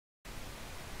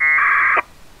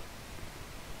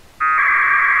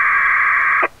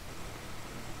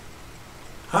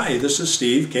Hi, this is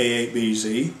Steve,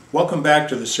 K8BZ. Welcome back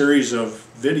to the series of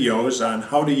videos on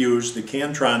how to use the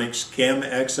Kantronics Kam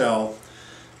XL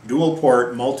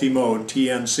dual-port multi-mode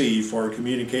TNC for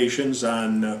communications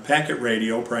on packet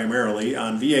radio primarily,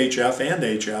 on VHF and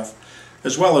HF,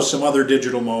 as well as some other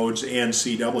digital modes and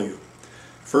CW.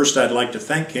 First, I'd like to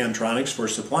thank Kantronics for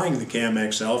supplying the Kam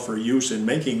XL for use in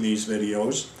making these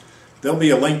videos. There'll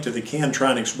be a link to the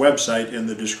Kantronics website in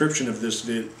the description of this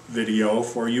video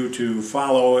for you to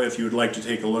follow if you would like to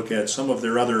take a look at some of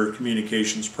their other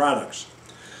communications products.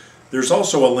 There's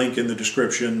also a link in the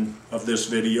description of this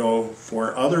video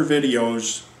for other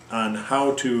videos on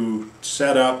how to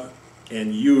set up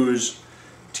and use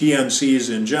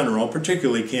TNCs in general,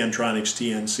 particularly Kantronics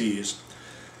TNCs.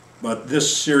 But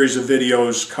this series of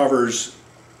videos covers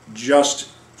just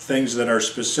things that are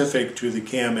specific to the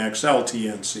Kam XL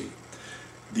TNC.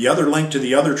 The other link to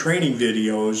the other training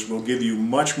videos will give you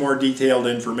much more detailed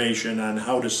information on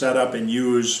how to set up and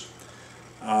use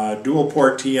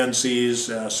dual-port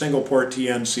TNCs, single-port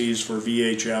TNCs for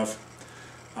VHF,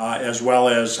 as well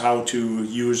as how to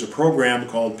use a program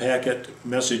called Packet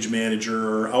Message Manager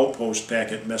or Outpost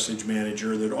Packet Message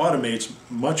Manager that automates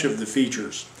much of the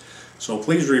features. So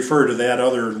please refer to that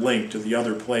other link to the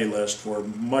other playlist for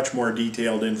much more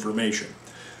detailed information.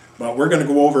 But we're going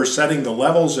to go over setting the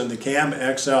levels in the Kam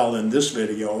XL in this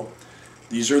video.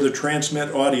 These are the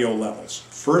transmit audio levels.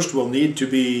 First, we'll need to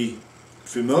be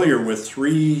familiar with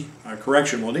four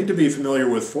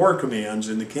commands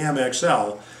in the Kam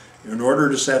XL in order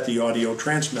to set the audio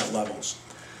transmit levels.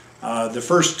 The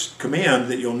first command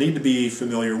that you'll need to be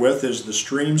familiar with is the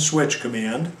stream switch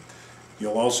command.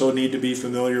 You'll also need to be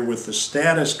familiar with the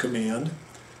status command,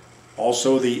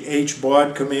 also the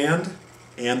hbaud command,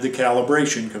 and the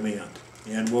calibration command.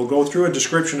 And we'll go through a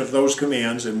description of those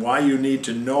commands and why you need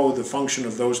to know the function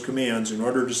of those commands in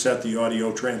order to set the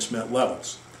audio transmit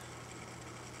levels.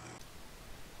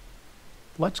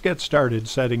 Let's get started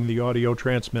setting the audio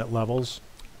transmit levels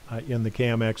in the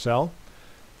Kam XL.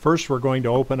 First, we're going to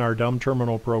open our dumb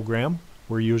terminal program.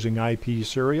 We're using IP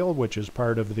Serial, which is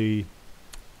part of the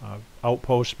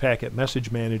Outpost Packet Message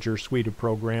Manager suite of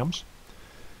programs.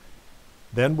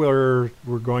 Then we're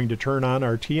going to turn on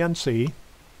our TNC,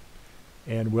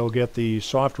 and we'll get the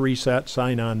soft reset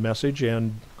sign-on message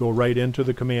and go right into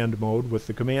the command mode with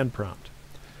the command prompt.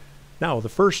 Now, the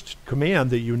first command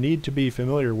that you need to be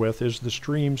familiar with is the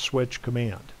stream switch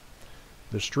command.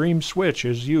 The stream switch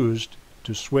is used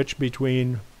to switch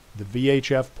between the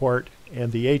VHF port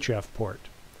and the HF port.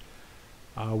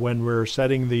 When we're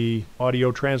setting the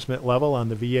audio transmit level on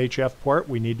the VHF port,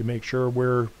 we need to make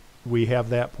sure we have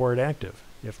that port active.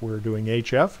 If we're doing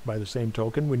HF, by the same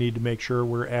token, we need to make sure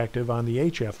we're active on the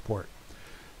HF port.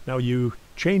 Now, you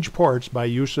change ports by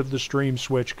use of the stream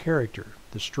switch character.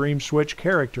 The stream switch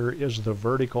character is the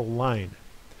vertical line.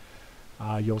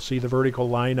 You'll see the vertical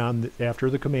line after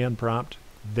the command prompt.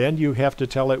 Then you have to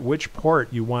tell it which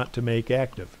port you want to make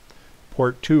active.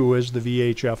 Port 2 is the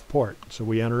VHF port, so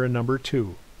we enter a number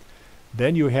 2.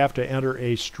 Then you have to enter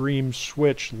a stream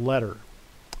switch letter.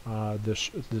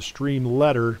 The stream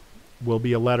letter will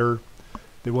be a letter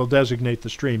that will designate the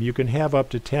stream. You can have up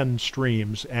to 10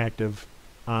 streams active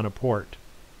on a port.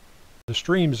 The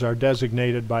streams are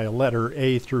designated by a letter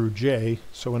A through J,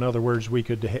 so in other words, we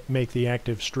could make the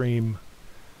active stream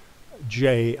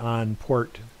J on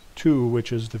port 2,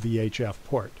 which is the VHF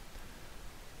port.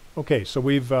 Okay, so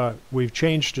we've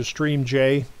changed to stream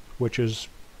J, which is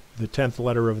the 10th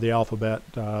letter of the alphabet.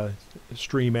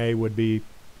 Stream A would be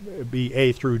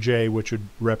A through J, which would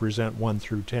represent 1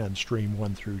 through 10, stream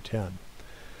 1 through 10.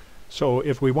 So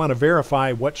if we want to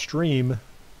verify what stream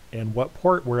and what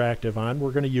port we're active on,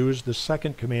 we're going to use the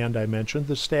second command I mentioned,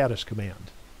 the status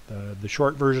command. The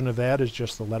short version of that is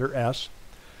just the letter S.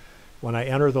 When I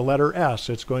enter the letter S,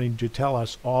 it's going to tell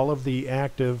us all of the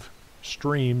active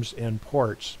streams and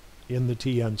ports in the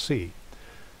TNC.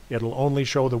 It'll only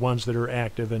show the ones that are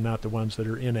active and not the ones that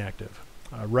are inactive.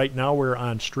 Right now we're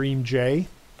on stream J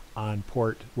on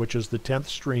port, which is the 10th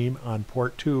stream, on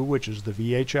port 2, which is the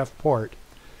VHF port,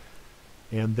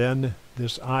 and then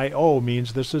this IO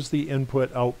means this is the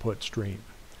input-output stream.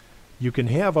 You can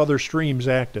have other streams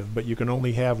active, but you can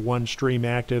only have one stream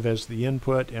active as the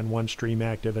input and one stream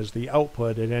active as the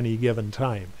output at any given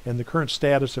time, and the current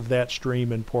status of that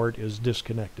stream and port is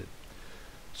disconnected.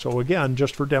 So again,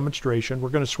 just for demonstration, we're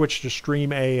going to switch to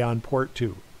stream A on port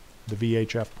 2, the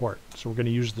VHF port. So we're going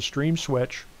to use the stream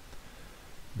switch,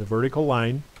 the vertical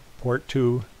line, port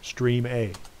 2, stream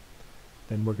A.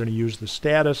 Then we're going to use the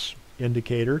status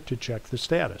indicator to check the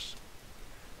status.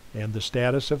 And the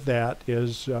status of that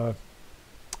is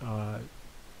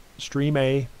stream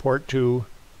A, port 2,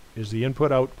 is the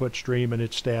input-output stream, and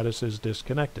its status is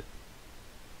disconnected.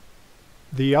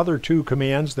 The other two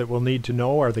commands that we'll need to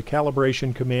know are the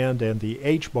calibration command and the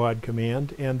HBAUD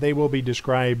command, and they will be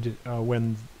described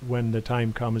when the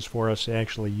time comes for us to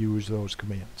actually use those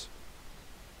commands.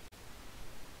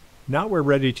 Now we're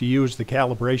ready to use the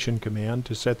calibration command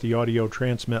to set the audio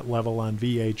transmit level on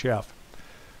VHF.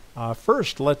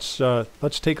 First, let's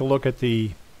take a look at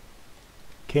the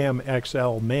Kam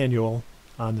XL manual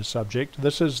on the subject.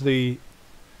 This is the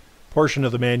portion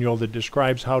of the manual that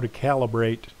describes how to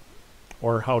calibrate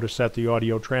or how to set the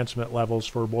audio transmit levels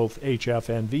for both HF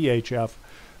and VHF.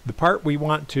 The part we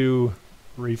want to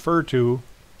refer to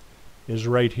is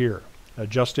right here,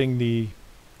 adjusting the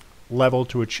level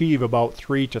to achieve about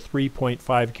 3 to 3.5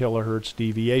 kilohertz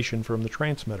deviation from the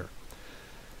transmitter.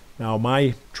 Now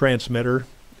my transmitter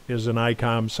is an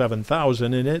ICOM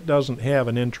 7000, and it doesn't have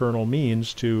an internal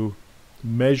means to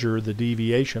measure the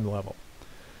deviation level.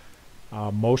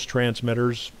 Most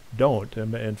transmitters don't.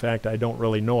 In fact, I don't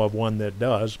really know of one that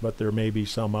does, but there may be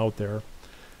some out there.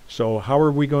 So how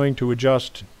are we going to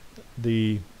adjust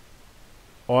the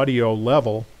audio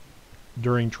level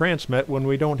during transmit when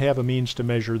we don't have a means to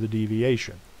measure the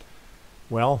deviation?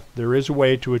 Well, there is a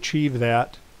way to achieve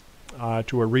that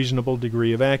to a reasonable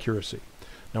degree of accuracy.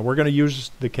 Now we're going to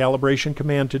use the calibration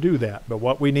command to do that, but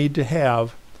what we need to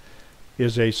have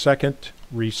is a second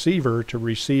receiver to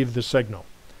receive the signal.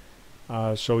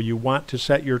 So you want to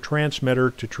set your transmitter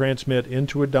to transmit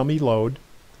into a dummy load,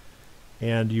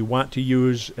 and you want to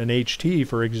use an HT,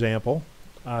 for example,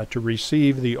 to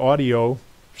receive the audio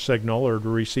signal or to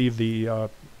receive the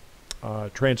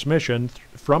transmission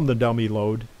from the dummy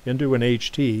load into an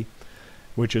HT,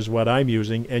 which is what I'm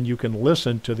using, and you can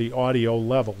listen to the audio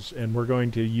levels, and we're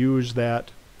going to use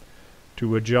that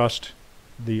to adjust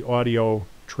the audio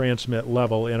transmit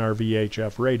level in our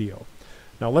VHF radio.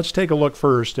 Now let's take a look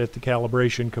first at the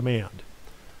calibration command.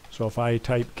 So if I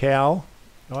type cal,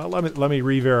 well, let me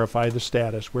re-verify the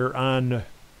status. We're on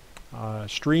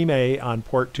stream A on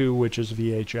port 2, which is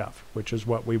VHF, which is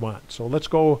what we want. So let's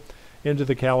go into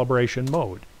the calibration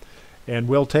mode, and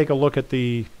we'll take a look at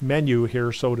the menu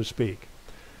here, so to speak.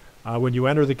 When you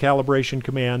enter the calibration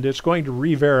command, it's going to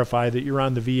re-verify that you're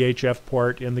on the VHF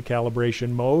port in the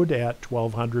calibration mode at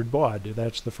 1200 baud.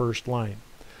 That's the first line.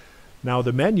 Now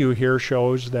the menu here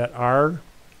shows that R,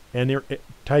 and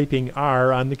typing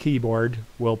R on the keyboard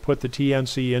will put the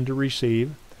TNC into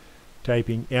receive.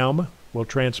 Typing M will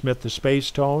transmit the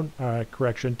space tone.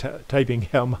 Typing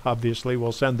M obviously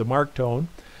will send the mark tone.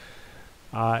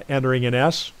 Entering an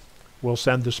S will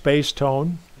send the space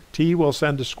tone. T will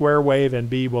send a square wave, and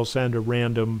B will send a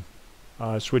random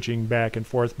switching back and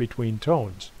forth between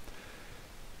tones.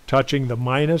 Touching the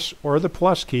minus or the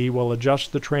plus key will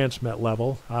adjust the transmit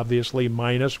level. Obviously,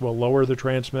 minus will lower the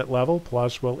transmit level,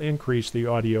 plus will increase the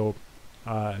audio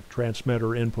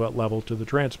transmitter input level to the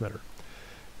transmitter.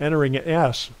 Entering an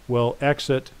S will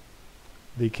exit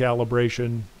the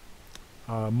calibration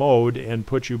mode and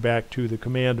put you back to the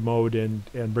command mode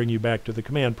and bring you back to the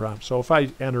command prompt. So if I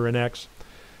enter an X,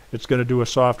 it's going to do a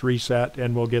soft reset,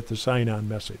 and we'll get the sign-on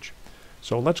message.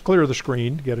 So let's clear the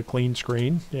screen, get a clean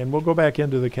screen, and we'll go back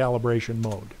into the calibration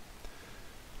mode.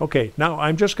 Okay, now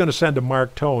I'm just going to send a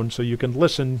marked tone so you can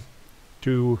listen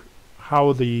to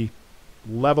how the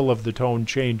level of the tone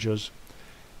changes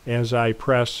as I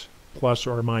press plus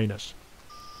or minus.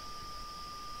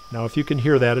 Now if you can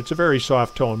hear that, it's a very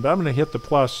soft tone, but I'm going to hit the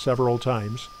plus several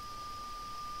times.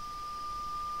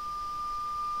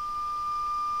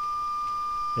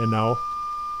 And now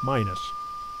minus.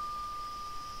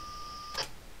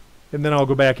 And then I'll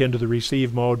go back into the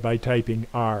receive mode by typing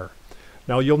R.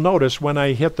 Now you'll notice when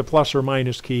I hit the plus or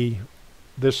minus key,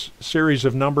 this series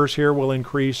of numbers here will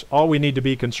increase. All we need to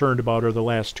be concerned about are the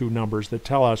last two numbers that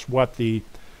tell us what the,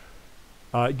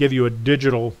 give you a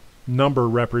digital number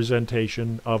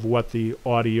representation of what the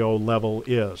audio level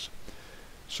is.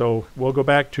 So we'll go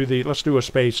back to the, let's do a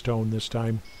space tone this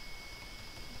time.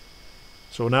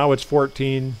 So now it's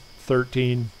 14,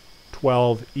 13,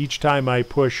 12. Each time I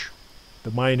push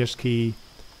the minus key,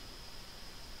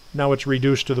 now it's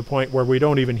reduced to the point where we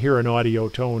don't even hear an audio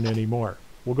tone anymore.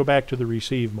 We'll go back to the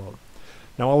receive mode.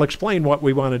 Now I'll explain what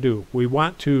we want to do. We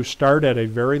want to start at a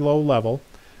very low level.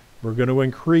 We're going to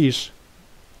increase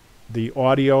the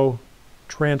audio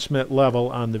transmit level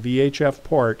on the VHF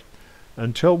port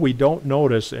until we don't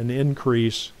notice an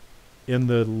increase in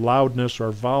the loudness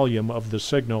or volume of the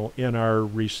signal in our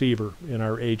receiver, in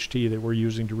our HT that we're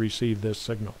using to receive this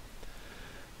signal.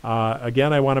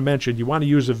 Again, I want to mention you want to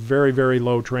use a very, very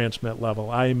low transmit level.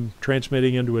 I'm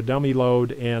transmitting into a dummy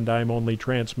load, and I'm only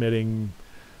transmitting,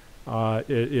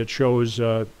 it shows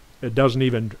It doesn't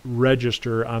even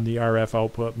register on the RF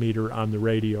output meter on the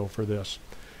radio for this.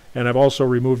 And I've also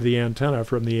removed the antenna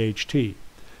from the HT.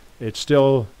 It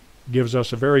still gives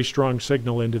us a very strong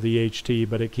signal into the HT,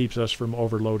 but it keeps us from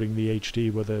overloading the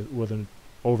HT with an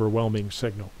overwhelming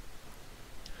signal.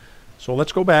 So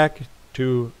let's go back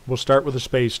to, we'll start with the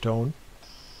space tone.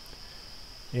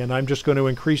 And I'm just going to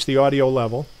increase the audio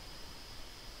level.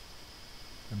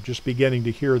 I'm just beginning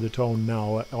to hear the tone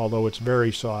now, although it's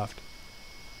very soft.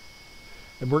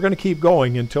 And we're going to keep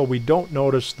going until we don't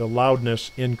notice the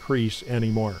loudness increase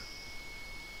anymore.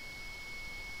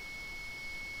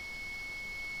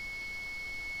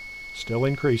 Still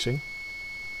increasing.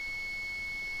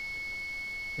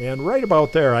 And right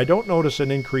about there, I don't notice an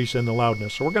increase in the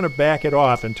loudness. So we're going to back it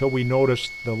off until we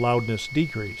notice the loudness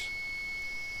decrease.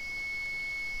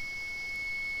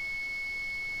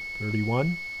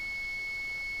 31.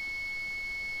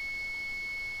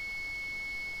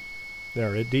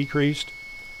 There, it decreased.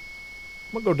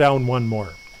 We'll go down one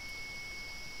more.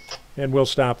 And we'll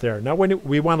stop there. Now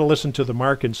we want to listen to the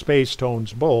mark and space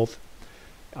tones both.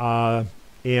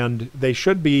 And they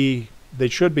should be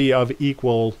of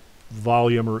equal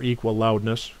volume or equal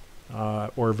loudness,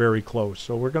 or very close.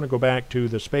 So we're going to go back to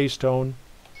the space tone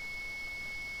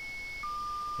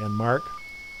and mark.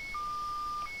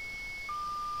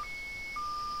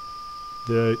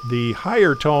 The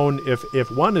higher tone,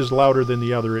 if one is louder than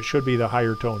the other, it should be the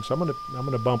higher tone. So I'm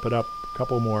gonna bump it up a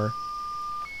couple more.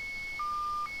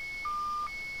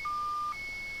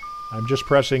 I'm just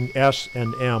pressing S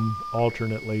and M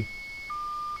alternately.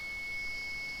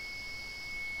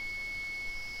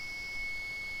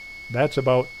 That's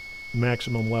about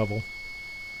maximum level.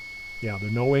 Yeah,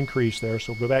 there's no increase there.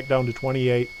 So go back down to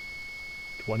 28,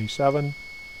 27,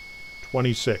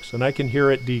 26, and I can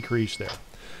hear it decrease there.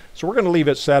 So we're going to leave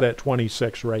it set at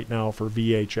 26 right now for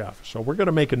VHF. So we're going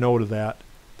to make a note of that.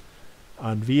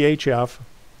 On VHF,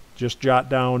 just jot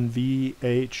down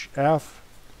VHF.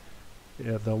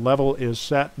 The level is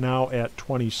set now at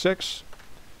 26,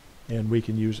 and we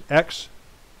can use X.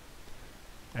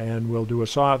 And we'll do the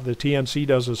TNC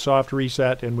does a soft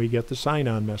reset, and we get the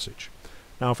sign-on message.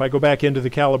 Now if I go back into the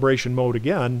calibration mode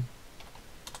again,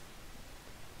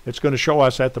 it's going to show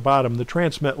us at the bottom the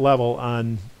transmit level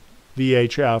on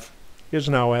VHF is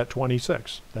now at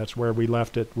 26. That's where we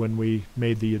left it when we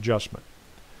made the adjustment.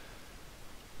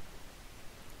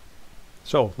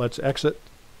 So let's exit,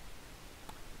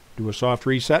 do a soft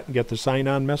reset and get the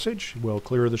sign-on message. We'll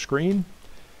clear the screen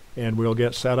and we'll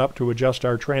get set up to adjust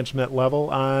our transmit level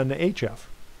on HF.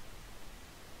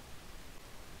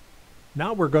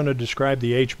 Now we're going to describe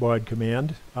the HBAUD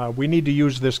command. We need to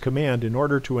use this command in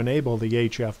order to enable the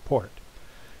HF port.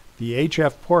 The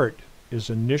HF port is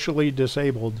initially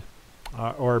disabled,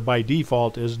 or by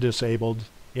default is disabled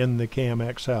in the Kam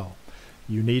XL.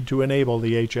 You need to enable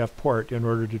the HF port in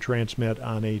order to transmit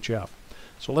on HF.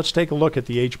 So let's take a look at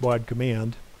the HBAUD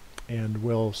command and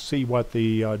we'll see what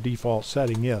the default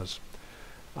setting is.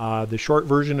 The short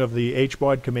version of the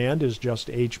HBAUD command is just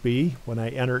HB. When I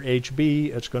enter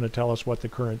HB, it's going to tell us what the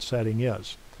current setting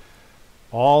is.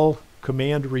 All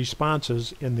command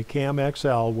responses in the Kam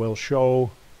XL will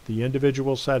show the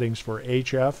individual settings for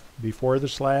HF before the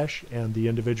slash and the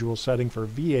individual setting for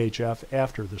VHF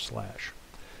after the slash.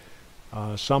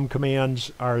 Some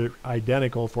commands are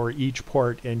identical for each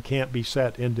port and can't be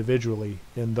set individually.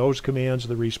 In those commands,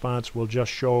 the response will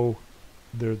just show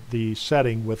the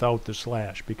setting without the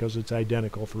slash because it's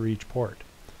identical for each port.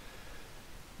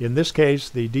 In this case,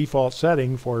 the default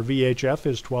setting for VHF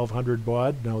is 1200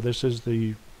 baud. Now this is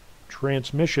the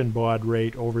transmission baud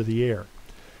rate over the air.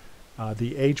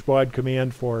 The HBAUD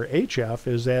command for HF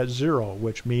is at 0,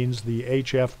 which means the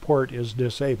HF port is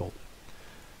disabled.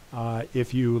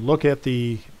 If you look at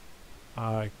the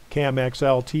Kam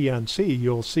XL TNC,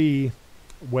 you'll see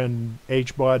when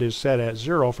HBAUD is set at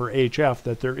 0 for HF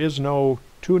that there is no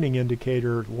tuning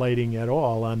indicator lighting at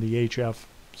all on the HF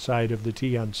side of the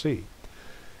TNC.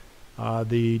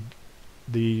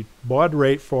 The baud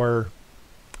rate for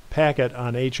packet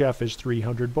on HF is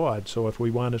 300 baud. So if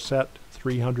we want to set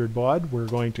 300 baud, we're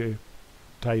going to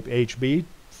type HB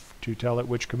to tell it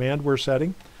which command we're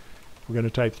setting. We're going to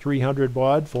type 300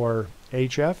 baud for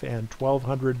HF and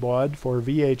 1200 baud for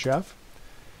VHF.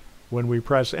 When we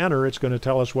press enter, it's going to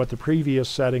tell us what the previous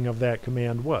setting of that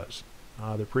command was.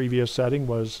 The previous setting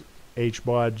was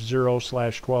HBAUD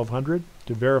 0/1200.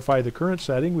 To verify the current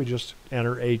setting, we just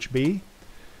enter HB.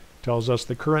 Tells us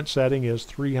the current setting is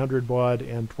 300 baud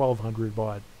and 1200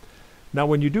 baud. Now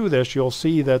when you do this, you'll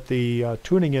see that the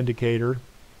tuning indicator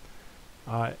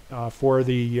for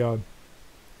the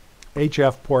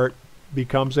HF port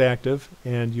becomes active,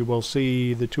 and you will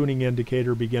see the tuning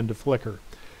indicator begin to flicker.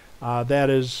 That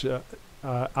is,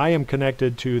 I am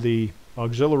connected to the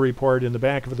auxiliary port in the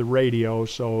back of the radio,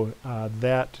 so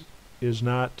that is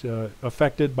not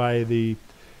affected by the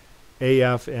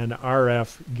AF and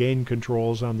RF gain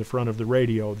controls on the front of the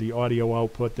radio. The audio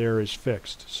output there is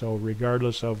fixed, so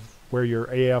regardless of where your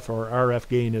AF or RF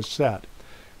gain is set,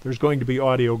 there's going to be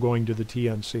audio going to the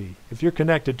TNC. If you're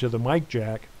connected to the mic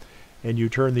jack and you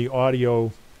turn the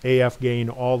audio AF gain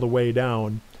all the way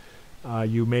down,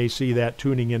 you may see that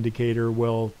tuning indicator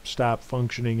will stop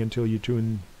functioning until you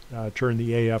turn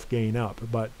the AF gain up.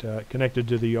 But connected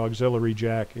to the auxiliary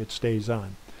jack, it stays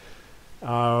on.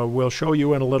 We'll show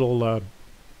you in a little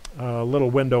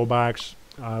window box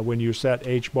when you set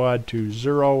HBAud to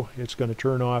 0, it's going to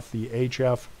turn off the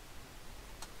HF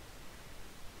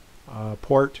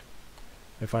port.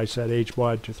 If I set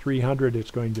HBAud to 300,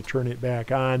 it's going to turn it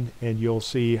back on, and you'll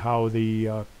see how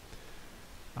the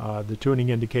tuning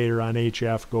indicator on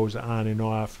HF goes on and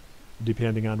off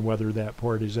depending on whether that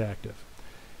port is active.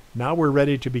 Now we're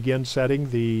ready to begin setting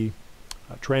the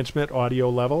transmit audio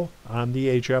level on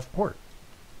the HF port.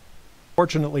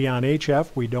 Fortunately, on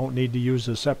HF we don't need to use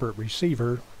a separate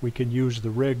receiver. We can use the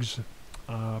rig's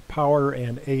power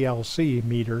and ALC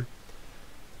meter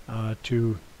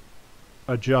to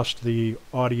adjust the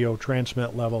audio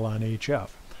transmit level on HF.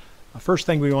 First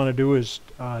thing we want to do is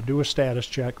do a status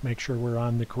check, make sure we're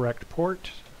on the correct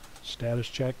port. Status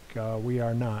check, we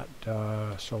are not.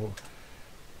 So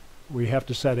we have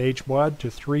to set HBAud to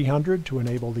 300 to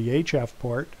enable the HF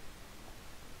port.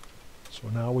 So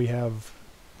now we have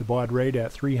the baud rate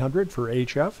at 300 for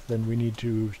HF. Then we need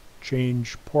to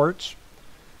change ports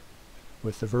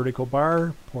with the vertical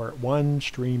bar. Port 1,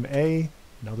 stream A,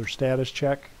 another status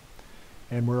check,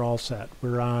 and we're all set.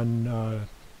 We're on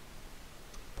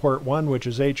port 1, which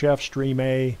is HF. Stream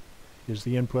A is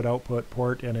the input-output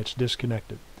port, and it's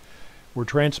disconnected. We're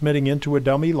transmitting into a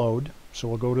dummy load, so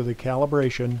we'll go to the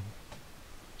calibration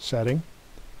setting,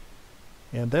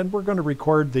 and then we're going to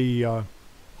record the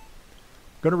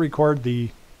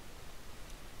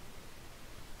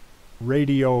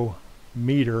radio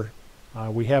meter.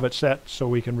 We have it set so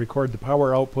we can record the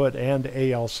power output and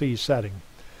ALC setting.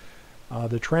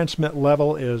 The transmit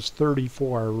level is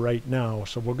 34 right now,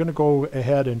 so we're going to go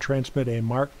ahead and transmit a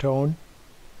marked tone.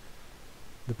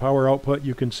 The power output,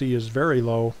 you can see, is very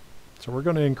low, so we're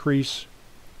going to increase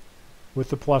with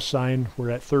the plus sign.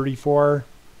 We're at 34,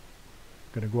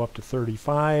 going to go up to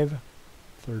 35,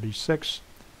 36.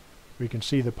 We can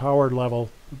see the power level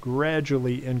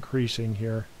gradually increasing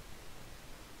here.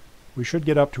 We should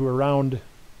get up to around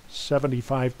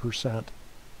 75%.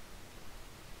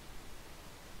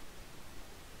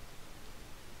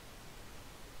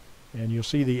 And you'll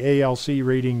see the ALC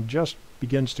reading just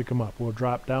begins to come up. We'll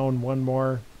drop down one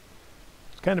more.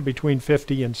 It's kind of between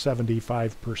 50 and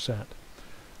 75%.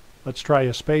 Let's try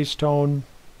a space tone.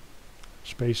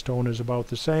 Space tone is about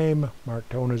the same. Mark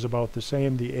tone is about the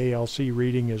same. The ALC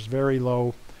reading is very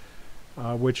low,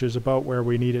 which is about where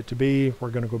we need it to be. We're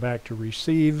going to go back to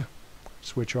receive,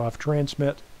 switch off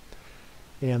transmit,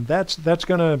 and that's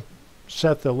going to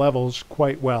set the levels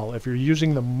quite well. If you're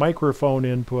using the microphone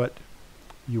input,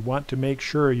 you want to make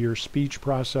sure your speech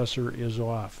processor is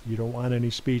off. You don't want any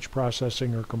speech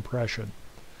processing or compression.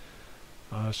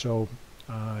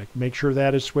 Make sure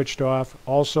that is switched off.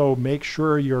 Also, make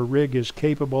sure your rig is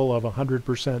capable of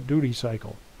 100% duty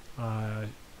cycle.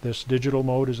 This digital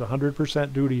mode is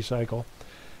 100% duty cycle.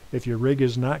 If your rig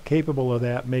is not capable of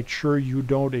that, make sure you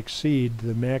don't exceed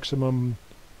the maximum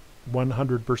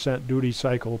 100% duty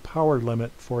cycle power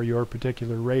limit for your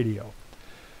particular radio.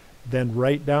 Then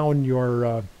write down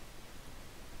your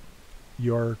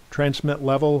transmit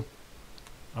level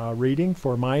reading.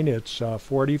 For mine, it's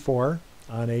 44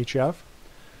 on HF,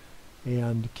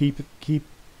 and keep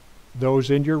those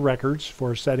in your records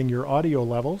for setting your audio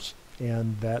levels,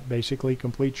 and that basically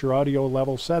completes your audio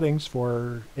level settings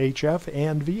for HF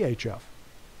and VHF.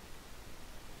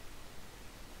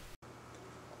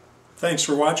 Thanks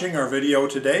for watching our video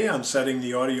today on setting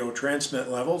the audio transmit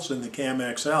levels in the Kam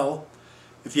XL.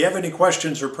 If you have any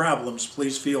questions or problems,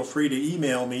 please feel free to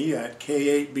email me at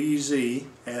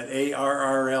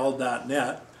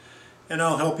k8bz@arrl.net, and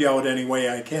I'll help you out any way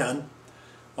I can.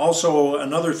 Also,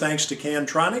 another thanks to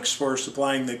Kantronics for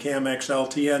supplying the Kam XL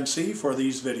TNC for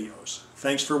these videos.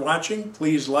 Thanks for watching.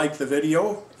 Please like the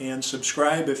video and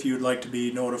subscribe if you'd like to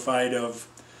be notified of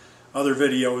other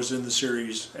videos in the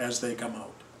series as they come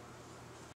out.